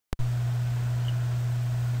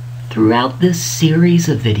Throughout this series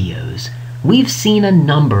of videos, we've seen a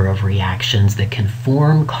number of reactions that can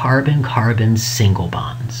form carbon-carbon single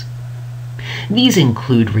bonds. These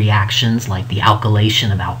include reactions like the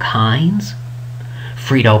alkylation of alkynes,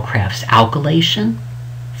 Friedel-Crafts alkylation,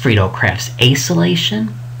 Friedel-Crafts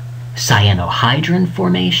acylation, cyanohydrin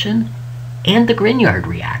formation, and the Grignard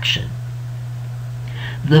reaction.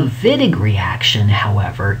 The Wittig reaction,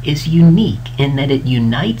 however, is unique in that it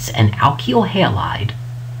unites an alkyl halide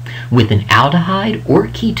with an aldehyde or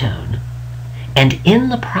ketone, and in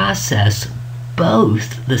the process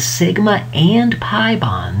both the sigma and pi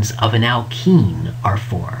bonds of an alkene are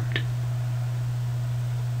formed.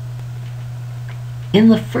 In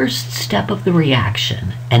the first step of the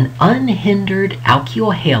reaction, an unhindered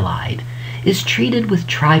alkyl halide is treated with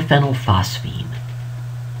triphenylphosphine.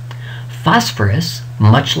 Phosphorus,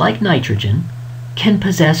 much like nitrogen, can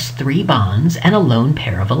possess 3 bonds and a lone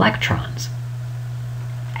pair of electrons.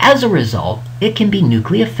 As a result, it can be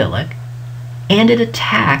nucleophilic, and it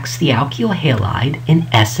attacks the alkyl halide in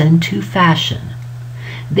SN2 fashion,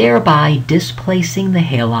 thereby displacing the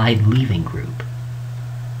halide leaving group.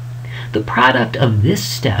 The product of this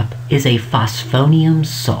step is a phosphonium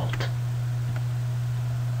salt.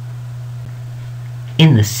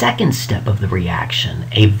 In the second step of the reaction,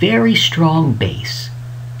 a very strong base,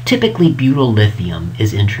 typically butyl lithium,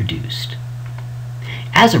 is introduced.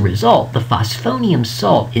 As a result, the phosphonium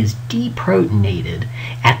salt is deprotonated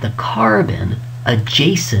at the carbon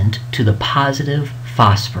adjacent to the positive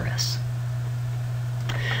phosphorus.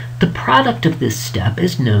 The product of this step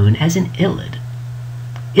is known as an ylide.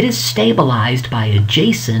 It is stabilized by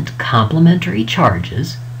adjacent complementary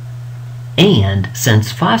charges, and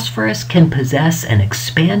since phosphorus can possess an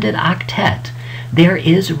expanded octet, there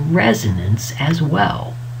is resonance as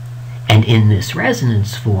well. And in this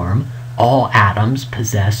resonance form, all atoms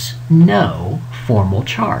possess no formal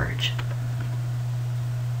charge.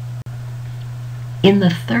 In the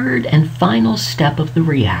third and final step of the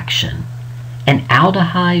reaction, an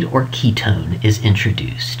aldehyde or ketone is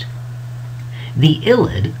introduced. The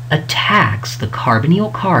ylide attacks the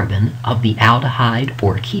carbonyl carbon of the aldehyde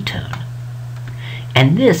or ketone,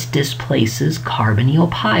 and this displaces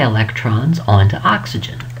carbonyl pi electrons onto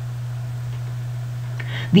oxygen.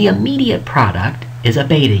 The immediate product is a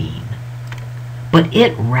betaene, but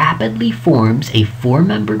it rapidly forms a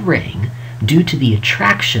 4-membered ring due to the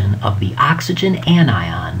attraction of the oxygen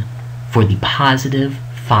anion for the positive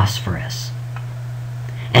phosphorus.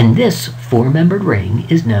 And this 4-membered ring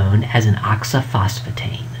is known as an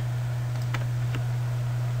oxaphosphetane.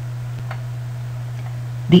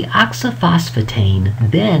 The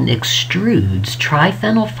oxaphosphetane then extrudes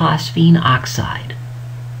triphenylphosphine oxide.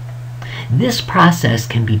 This process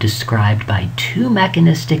can be described by 2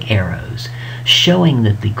 mechanistic arrows showing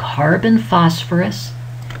that the carbon-phosphorus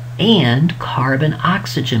and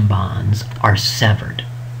carbon-oxygen bonds are severed.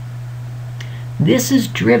 This is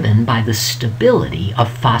driven by the stability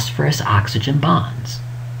of phosphorus-oxygen bonds,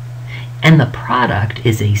 and the product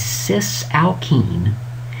is a cis-alkene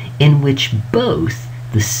in which both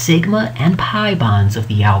the sigma and pi bonds of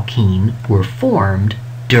the alkene were formed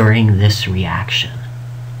during this reaction.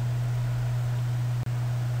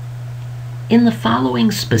 In the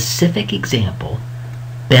following specific example,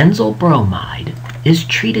 benzyl bromide is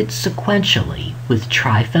treated sequentially with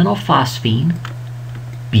triphenylphosphine,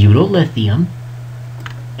 butyl lithium,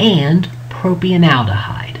 and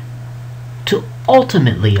propionaldehyde to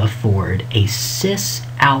ultimately afford a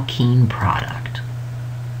cis-alkene product.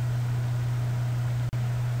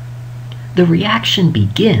 The reaction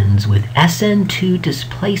begins with SN2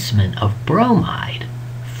 displacement of bromide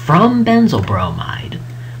from benzyl bromide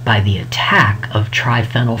by the attack of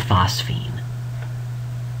triphenylphosphine.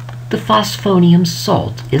 The phosphonium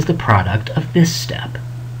salt is the product of this step.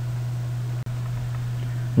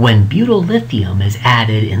 When butyl lithium is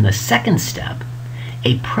added in the second step,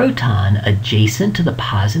 a proton adjacent to the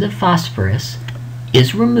positive phosphorus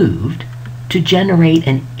is removed to generate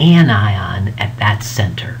an anion at that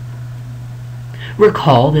center.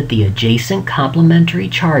 Recall that the adjacent complementary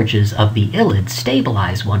charges of the ylide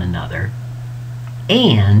stabilize one another,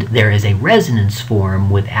 and there is a resonance form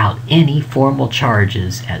without any formal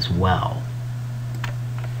charges as well.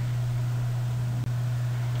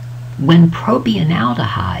 When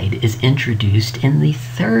propionaldehyde is introduced in the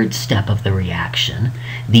third step of the reaction,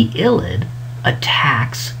 the ylide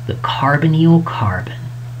attacks the carbonyl carbon.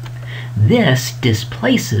 This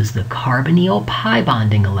displaces the carbonyl pi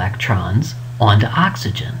bonding electrons onto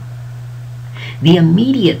oxygen. The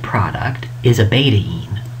immediate product is a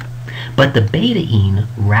betaene, but the betaene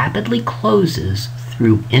rapidly closes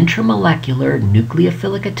through intramolecular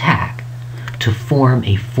nucleophilic attack to form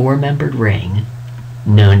a four-membered ring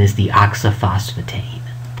known as the oxaphosphatane.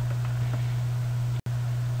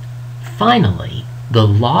 Finally, the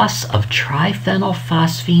loss of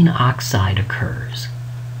triphenylphosphine oxide occurs.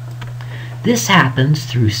 This happens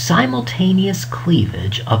through simultaneous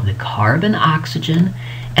cleavage of the carbon-oxygen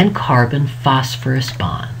and carbon-phosphorus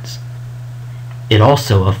bonds. It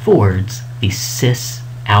also affords the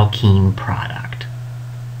cis-alkene product.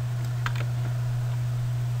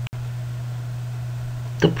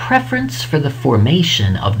 The preference for the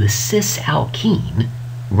formation of the cis-alkene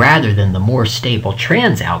rather than the more stable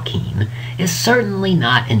transalkene is certainly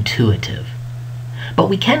not intuitive, but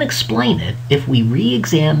we can explain it if we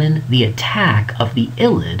re-examine the attack of the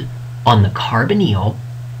ylide on the carbonyl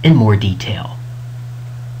in more detail.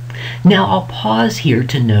 Now I'll pause here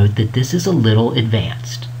to note that this is a little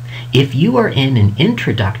advanced. If you are in an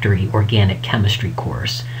introductory organic chemistry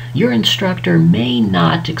course, your instructor may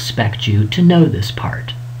not expect you to know this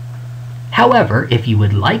part. However, if you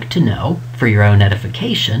would like to know for your own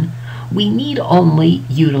edification, we need only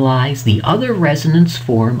utilize the other resonance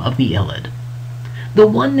form of the ylide, the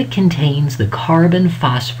one that contains the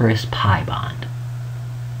carbon-phosphorus pi bond.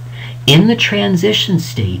 In the transition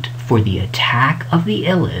state for the attack of the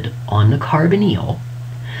ylide on the carbonyl,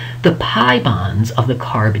 the pi bonds of the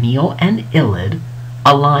carbonyl and ylide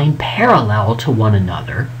align parallel to one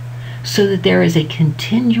another so that there is a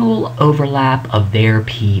continual overlap of their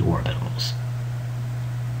p orbitals.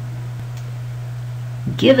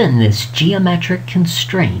 Given this geometric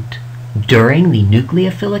constraint, during the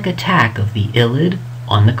nucleophilic attack of the ylide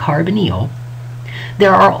on the carbonyl,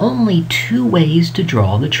 there are only two ways to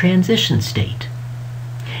draw the transition state,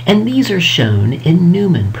 and these are shown in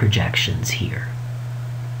Newman projections here.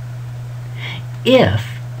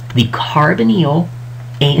 If the carbonyl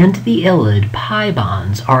and the ylide pi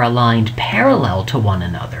bonds are aligned parallel to one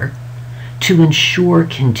another to ensure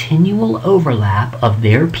continual overlap of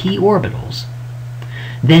their p orbitals,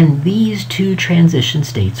 then these two transition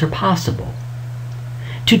states are possible.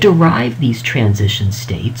 To derive these transition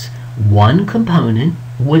states, one component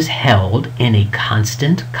was held in a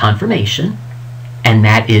constant conformation, and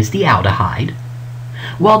that is the aldehyde,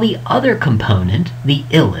 while the other component, the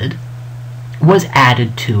ylide, was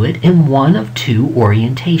added to it in one of two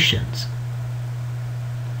orientations.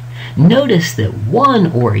 Notice that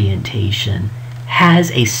one orientation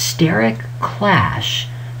has a steric clash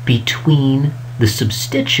between the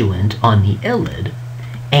substituent on the ylide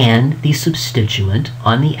and the substituent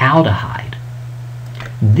on the aldehyde.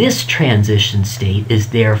 This transition state is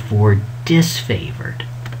therefore disfavored.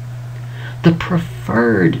 The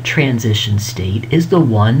preferred transition state is the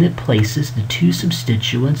one that places the two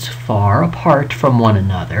substituents far apart from one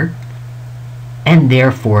another and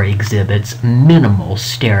therefore exhibits minimal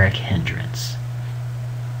steric hindrance.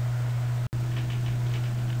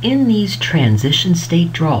 In these transition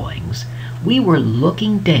state drawings, we were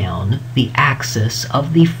looking down the axis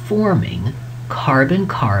of the forming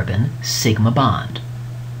carbon-carbon sigma bond.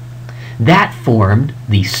 That formed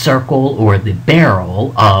the circle or the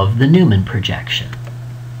barrel of the Newman projection.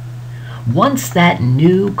 Once that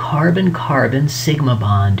new carbon-carbon sigma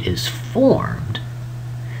bond is formed,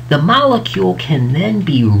 the molecule can then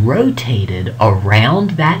be rotated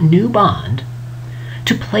around that new bond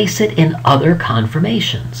to place it in other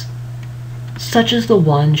conformations, such as the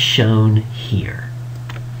one shown here.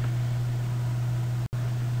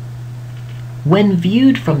 When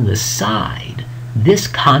viewed from the side, this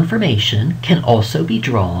conformation can also be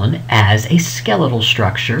drawn as a skeletal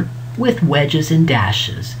structure with wedges and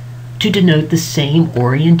dashes to denote the same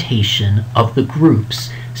orientation of the groups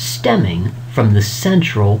stemming from the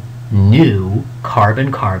central new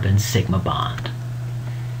carbon-carbon sigma bond.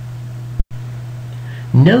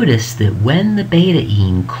 Notice that when the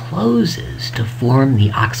beta-ene closes to form the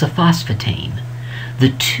oxaphosphatane, the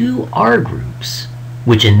two R groups,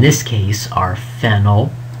 which in this case are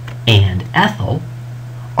phenyl and ethyl,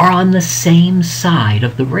 are on the same side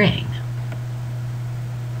of the ring.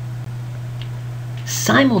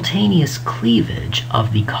 Simultaneous cleavage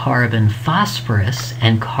of the carbon-phosphorus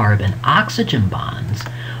and carbon-oxygen bonds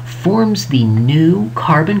forms the new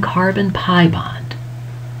carbon-carbon pi bond.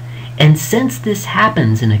 And since this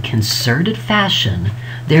happens in a concerted fashion,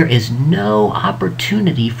 there is no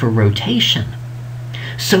opportunity for rotation.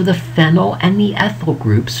 So the phenyl and the ethyl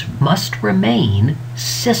groups must remain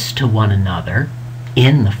cis to one another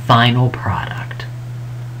in the final product.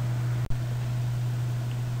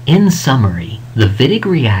 In summary, the Wittig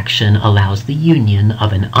reaction allows the union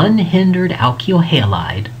of an unhindered alkyl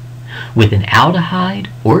halide with an aldehyde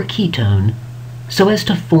or ketone so as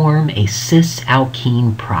to form a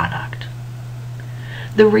cis-alkene product.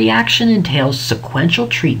 The reaction entails sequential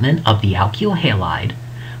treatment of the alkyl halide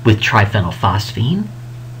with triphenylphosphine,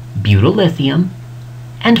 butyllithium,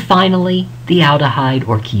 and finally the aldehyde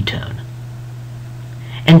or ketone.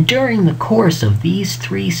 And during the course of these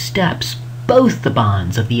 3 steps, both the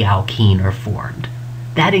bonds of the alkene are formed.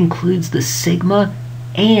 That includes the sigma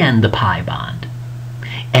and the pi bond.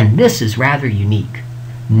 And this is rather unique.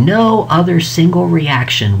 No other single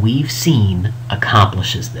reaction we've seen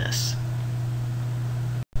accomplishes this.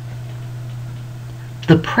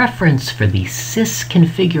 The preference for the cis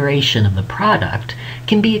configuration of the product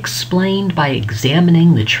can be explained by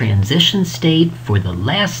examining the transition state for the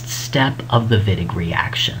last step of the Wittig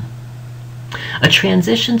reaction. A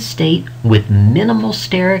transition state with minimal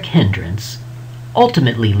steric hindrance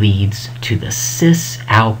ultimately leads to the cis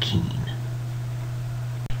alkene.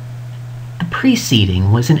 The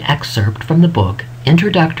preceding was an excerpt from the book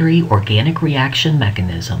Introductory Organic Reaction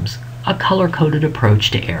Mechanisms, a color-coded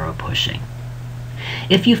approach to arrow pushing.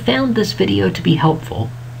 If you found this video to be helpful,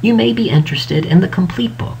 you may be interested in the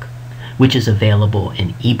complete book, which is available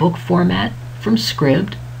in ebook format from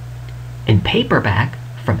Scribd, in paperback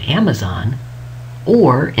from Amazon,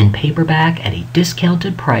 or in paperback at a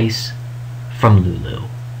discounted price from Lulu.